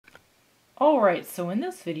Alright, so in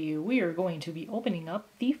this video we are going to be opening up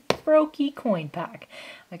the Froakie coin pack.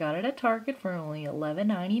 I got it at Target for only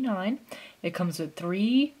 $11.99. It comes with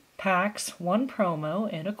 3 packs, 1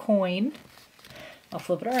 promo, and a coin. I'll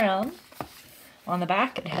flip it around. On the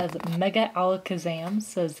back it has Mega Alakazam,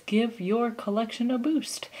 says give your collection a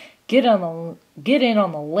boost. Get in on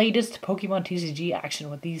the latest Pokemon TCG action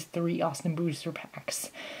with these 3 awesome booster packs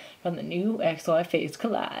from the new XY Phase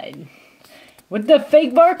Collide. With the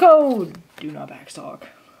fake barcode! Do not backstock.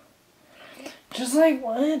 Just like,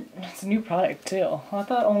 what? It's a new product, too. I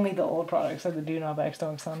thought only the old products had the do not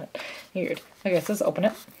backstocks on it. Weird. Okay, so let's open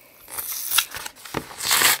it.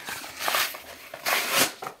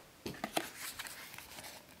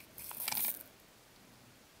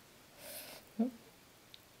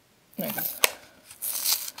 There it goes.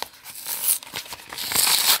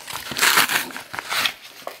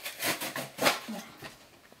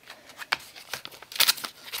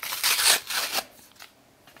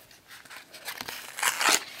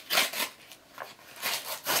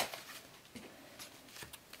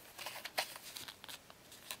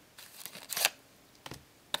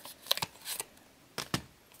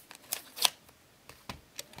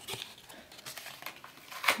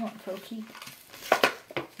 Come on, Froakie.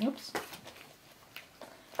 Oops.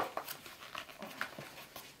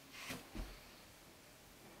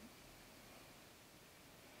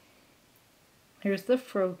 Here's the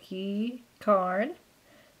Froakie card.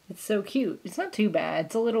 It's so cute. It's not too bad.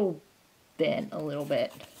 It's a little bent a little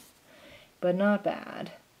bit, but not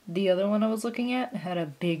bad. The other one I was looking at had a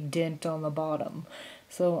big dent on the bottom,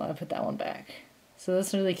 so I put that one back. So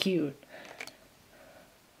that's really cute.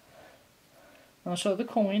 I'll show the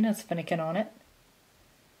coin. It has Fennekin on it.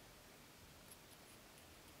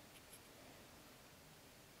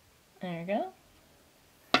 There you go.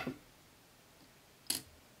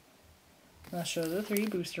 I'll show the 3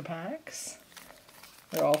 booster packs.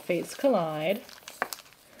 They're all Fates Collide.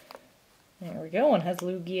 There we go. One has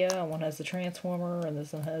Lugia, one has the Transformer, and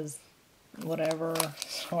this one has whatever.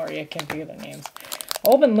 Sorry, I can't think of their names.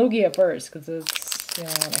 I'll open Lugia first, because it's the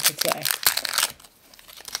only one I could say.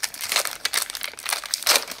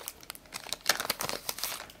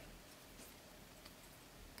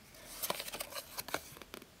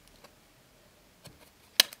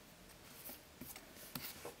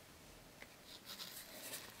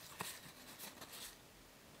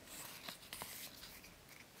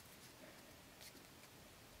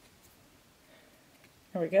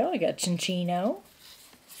 There we go, I got Chinchino,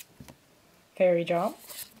 Fairy Drop,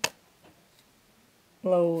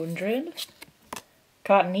 Londred,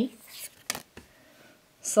 Cottony,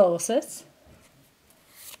 Solstice,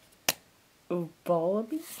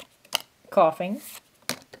 Ubolaby, Coughing,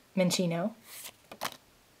 Minchino.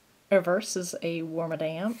 Reverse is a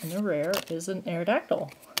Wormadam, and the rare is an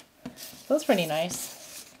Aerodactyl. So that's pretty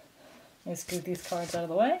nice. Let me scoot these cards out of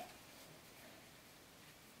the way.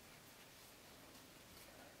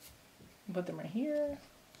 Put them right here.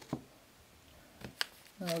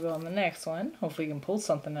 I'll go on the next one. Hopefully you can pull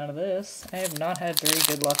something out of this. I have not had very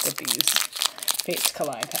good luck with these Fates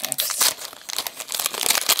Collide packs.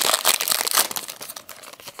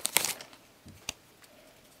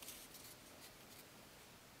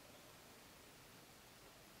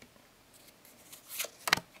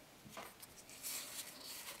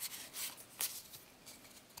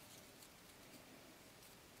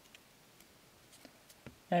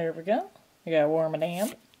 There we go. We got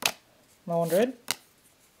Wormadam, Londred,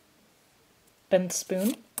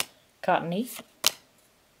 Spoon, Cottony,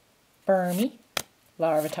 Burmy,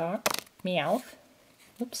 Larvitar, Meowth,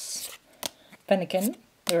 oops, Fennekin.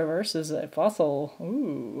 The reverse is a fossil.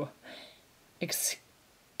 Ooh.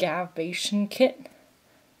 Excavation Kit,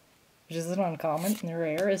 which is an uncommon, and the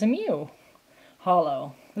rare is a Mew.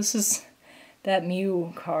 Hollow. This is that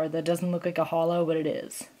Mew card that doesn't look like a hollow, but it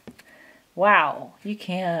is. Wow, you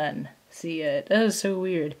can see it. That is so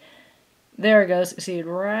weird. There it goes. See it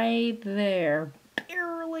right there.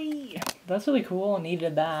 Barely. That's really cool. I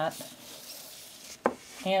needed that.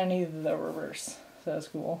 And I needed the reverse. So that's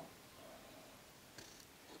cool.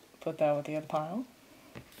 Put that with the other pile.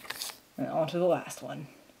 And on to the last one.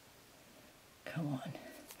 Come on.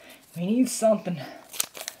 We need something.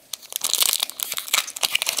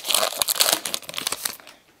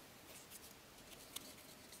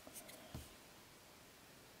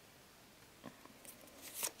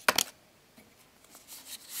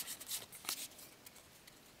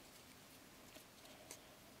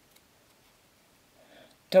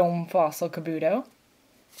 Dome Fossil Kabuto,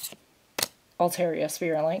 Altaria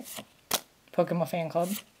Spirulink, Pokemon Fan Club,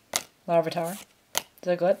 Larvitar,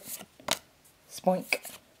 Diglett, Spoink,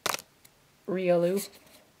 Riolu,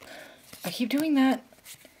 I keep doing that.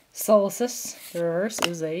 Solstice, the reverse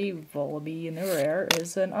is a Volibee, and the rare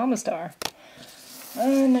is an Amistar.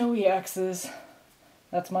 No EXs.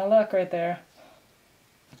 That's my luck right there.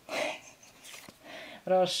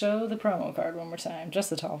 But I'll show the promo card one more time, just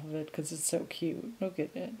the top of it, because it's so cute. Look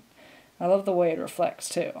at it. I love the way it reflects,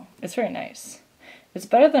 too. It's very nice. It's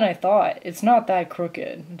better than I thought. It's not that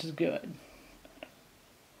crooked, which is good.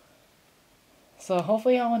 So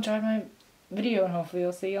hopefully y'all enjoyed my video, and hopefully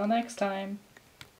I'll see y'all next time.